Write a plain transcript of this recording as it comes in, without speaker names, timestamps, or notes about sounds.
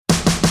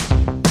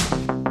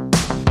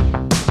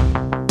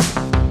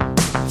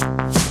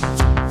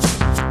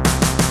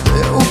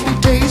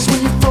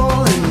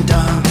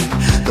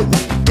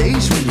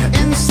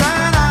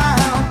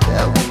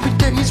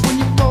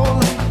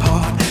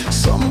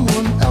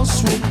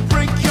else will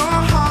break your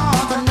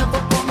heart. I'm never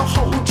gonna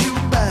hold you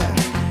back.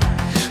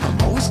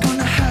 I'm always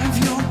gonna have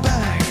your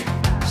back.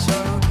 So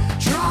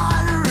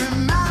try to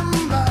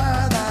remember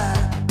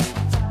that.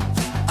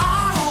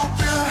 I hope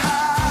you're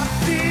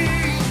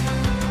happy.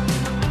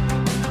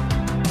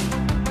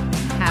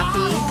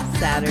 Happy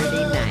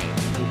Saturday night,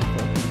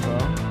 beautiful people.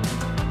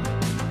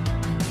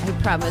 I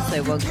promise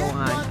I won't go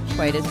on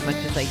quite as much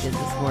as I did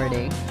this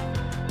morning,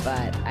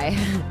 but I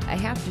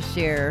have to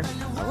share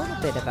a little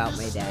bit about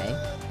my day.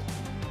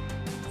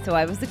 So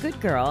I was a good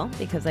girl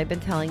because I've been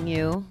telling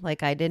you,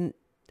 like, haven't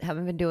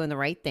been doing the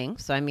right thing.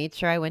 So I made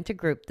sure I went to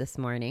group this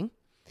morning,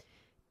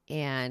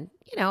 and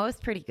it was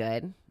pretty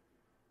good.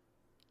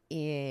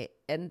 And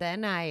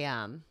then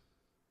I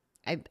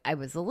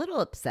was a little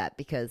upset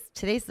because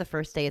today's the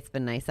first day it's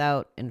been nice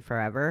out in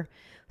forever.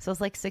 So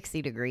it's like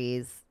 60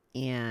 degrees,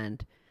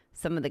 and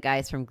some of the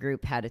guys from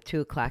group had a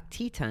 2:00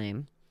 tea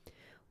time.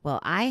 Well,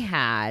 I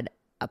had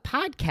a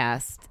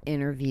podcast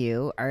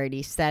interview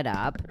already set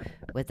up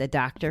with a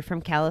doctor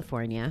from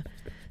California.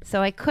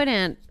 So I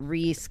couldn't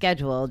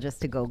reschedule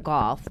just to go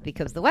golf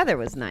because the weather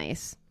was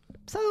nice.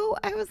 So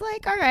I was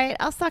like, all right,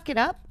 I'll suck it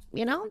up.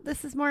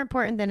 This is more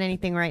important than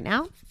anything right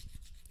now.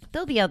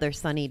 There'll be other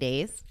sunny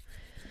days.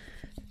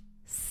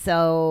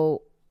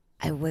 So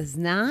I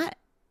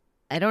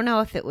don't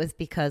know if it was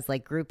because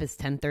like group is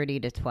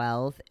 10:30 to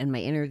 12 and my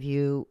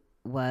interview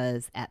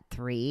was at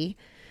 3.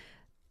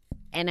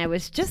 And I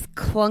was just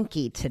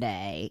clunky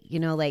today.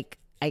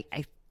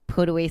 I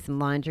put away some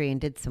laundry and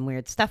did some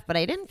weird stuff, but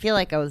I didn't feel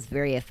like I was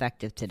very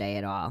effective today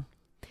at all.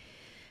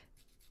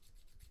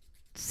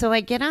 So I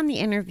get on the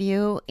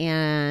interview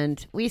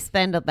and we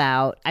spend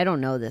I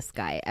don't know this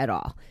guy at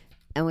all.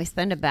 And we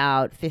spend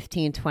about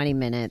 15, 20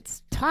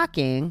 minutes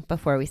talking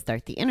before we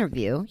start the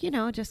interview,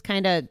 just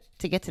kind of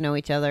to get to know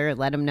each other,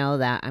 let him know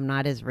that I'm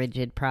not as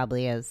rigid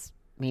probably as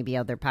maybe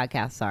other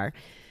podcasts are.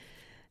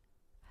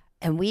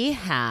 And we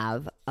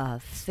have a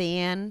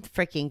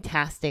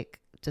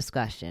fan-freaking-tastic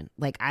discussion.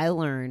 Like, I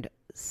learned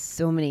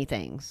so many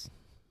things.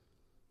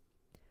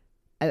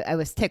 I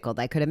was tickled.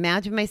 I could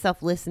imagine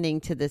myself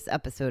listening to this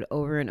episode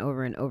over and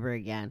over and over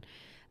again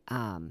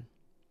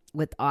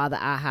with all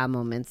the aha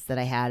moments that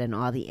I had and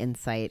all the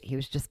insight. He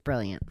was just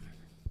brilliant.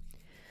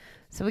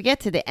 So we get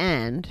to the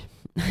end.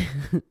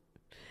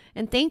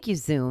 And thank you,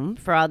 Zoom,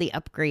 for all the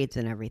upgrades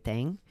and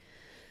everything.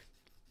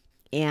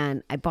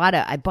 And I bought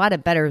a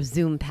better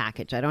Zoom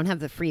package. I don't have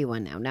the free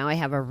one now. Now I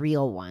have a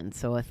real one.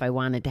 So if I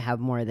wanted to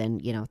have more than,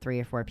 3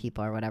 or 4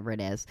 people or whatever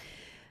it is.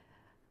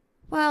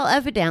 Well,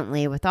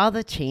 evidently, with all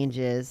the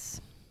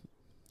changes,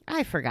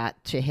 I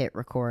forgot to hit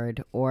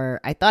record, or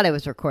I thought I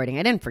was recording.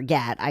 I didn't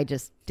forget. I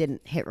just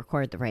didn't hit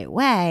record the right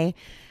way.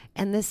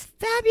 And this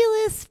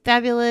fabulous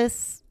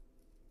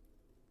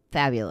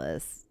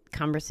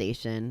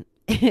conversation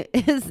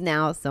is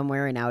now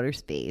somewhere in outer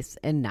space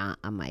and not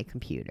on my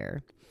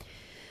computer.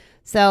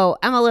 So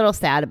I'm a little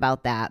sad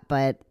about that,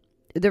 but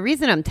the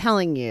reason I'm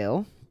telling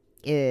you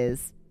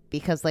is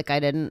because I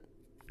didn't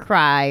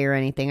cry or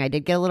anything. I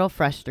did get a little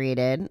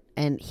frustrated,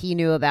 and he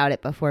knew about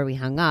it before we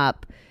hung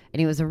up, and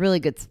he was a really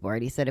good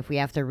sport. He said if we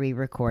have to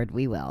re-record,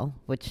 we will,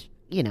 which,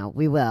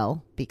 we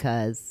will,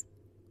 because,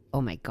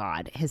 oh my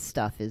God, his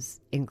stuff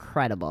is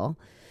incredible.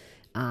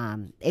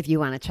 If you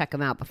want to check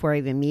him out before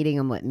even meeting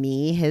him with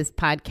me, his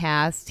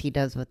podcast he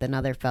does with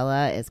another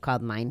fella is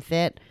called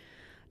MindFit.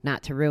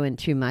 Not to ruin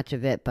too much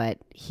of it, but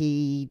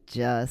he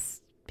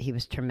was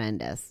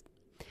tremendous.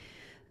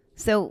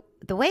 So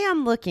the way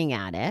I'm looking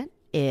at it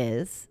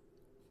is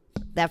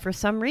that for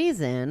some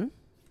reason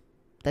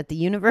that the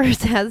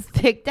universe has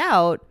picked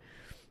out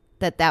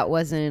that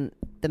wasn't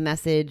the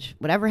message.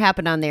 Whatever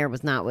happened on there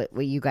was not what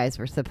you guys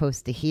were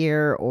supposed to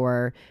hear,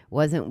 or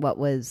wasn't what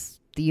was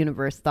the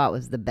universe thought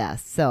was the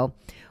best. So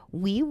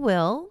we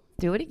will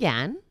do it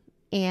again,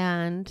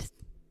 and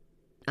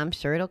I'm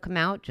sure it'll come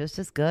out just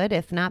as good,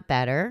 if not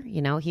better.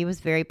 He was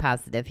very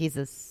positive. He's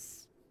a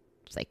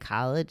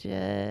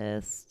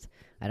psychologist.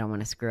 I don't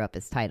want to screw up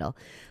his title,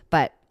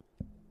 but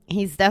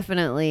he's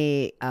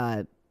definitely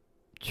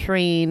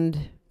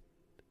trained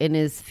in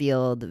his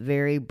field,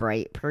 very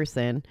bright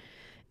person.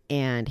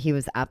 And he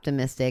was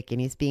optimistic,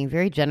 and he's being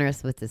very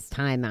generous with his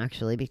time,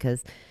 actually,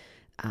 because,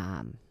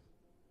 I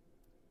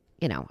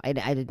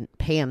didn't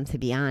pay him to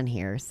be on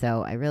here.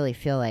 So I really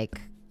feel like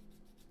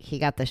he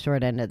got the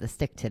short end of the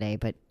stick today,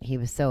 but he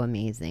was so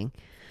amazing.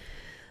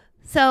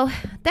 So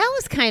that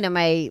was kind of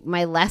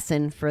my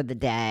lesson for the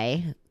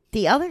day.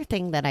 The other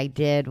thing that I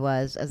did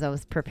was, as I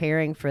was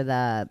preparing for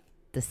the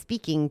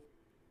speaking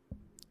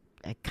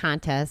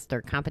contest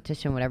or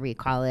competition, whatever you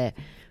call it,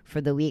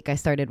 for the week, I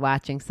started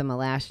watching some of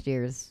last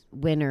year's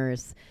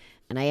winners,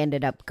 and I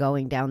ended up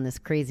going down this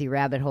crazy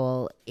rabbit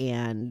hole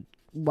and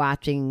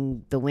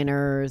watching the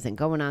winners and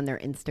going on their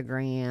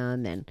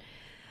Instagram. And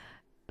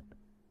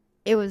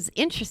it was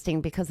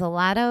interesting because a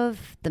lot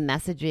of the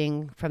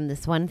messaging from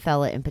this one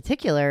fella in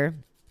particular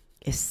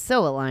is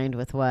so aligned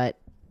with what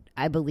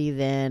I believe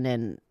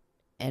in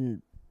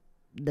and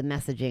the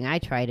messaging I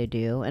try to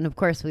do. And of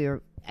course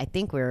I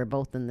think we were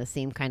both in the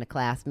same kind of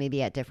class,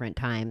 maybe at different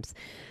times,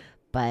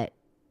 but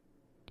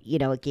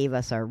it gave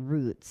us our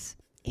roots.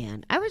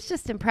 And I was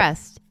just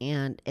impressed.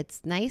 And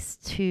it's nice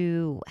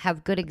to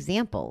have good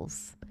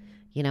examples.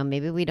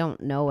 Maybe we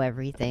don't know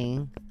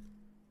everything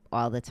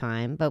all the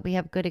time, but we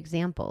have good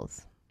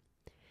examples.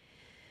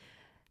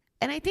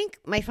 And I think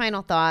my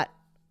final thought,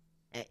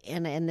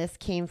 and this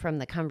came from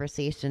the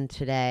conversation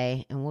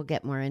today, and we'll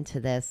get more into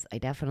this. I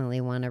definitely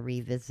want to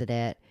revisit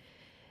it.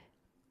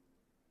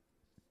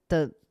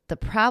 The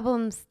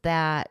problems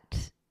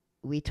that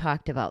we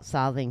talked about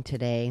solving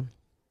today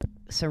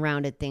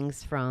surrounded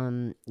things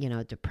from,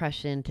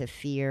 depression to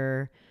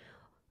fear,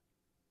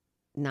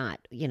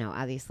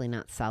 obviously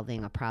not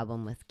solving a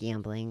problem with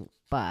gambling,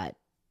 but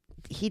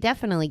he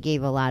definitely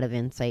gave a lot of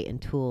insight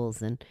and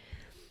tools. And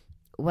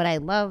what I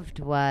loved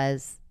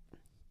was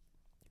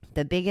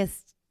the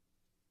biggest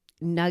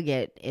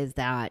nugget is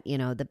that,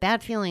 the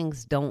bad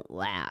feelings don't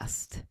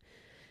last.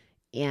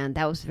 And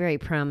that was very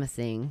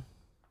promising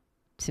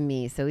to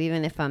me. So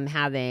even if I'm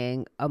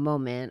having a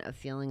moment of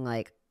feeling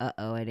like, I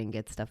didn't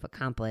get stuff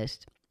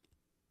accomplished,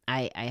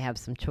 I have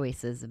some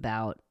choices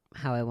about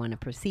how I want to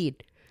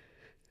proceed.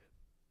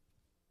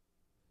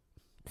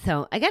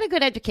 So I got a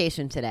good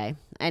education today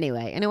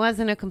anyway, and it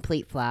wasn't a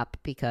complete flop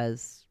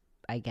because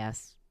I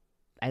guess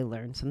I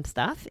learned some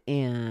stuff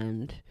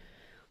and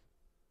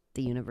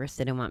the universe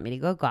didn't want me to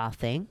go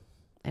golfing,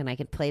 and I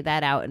could play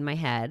that out in my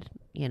head.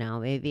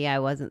 Maybe I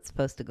wasn't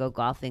supposed to go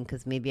golfing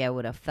because maybe I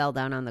would have fell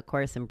down on the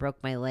course and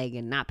broke my leg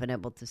and not been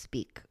able to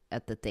speak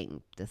at the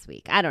thing this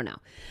week. I don't know.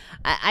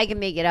 I can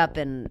make it up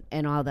in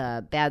all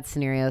the bad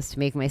scenarios to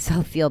make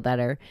myself feel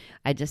better.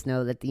 I just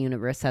know that the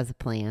universe has a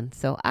plan,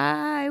 so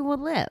I will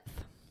live.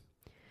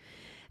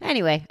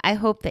 Anyway, I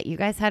hope that you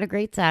guys had a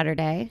great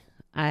Saturday.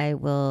 I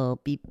will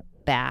be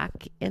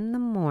back in the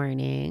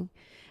morning.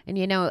 And,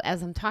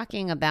 as I'm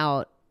talking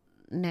about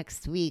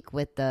next week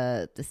with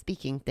the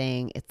speaking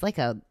thing, it's like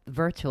a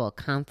virtual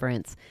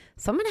conference.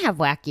 So I'm going to have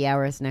wacky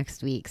hours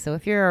next week. So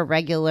if you're a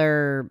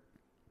regular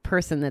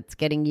person that's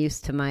getting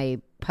used to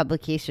my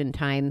publication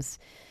times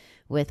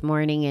with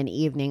morning and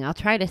evening, I'll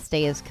try to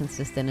stay as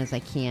consistent as I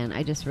can.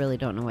 I just really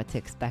don't know what to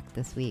expect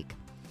this week.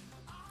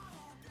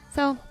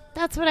 So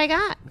that's what I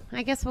got.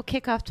 I guess we'll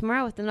kick off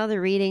tomorrow with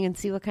another reading and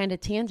see what kind of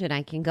tangent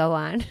I can go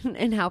on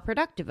and how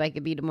productive I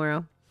could be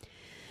tomorrow.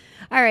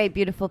 All right,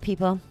 beautiful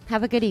people.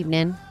 Have a good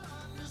evening.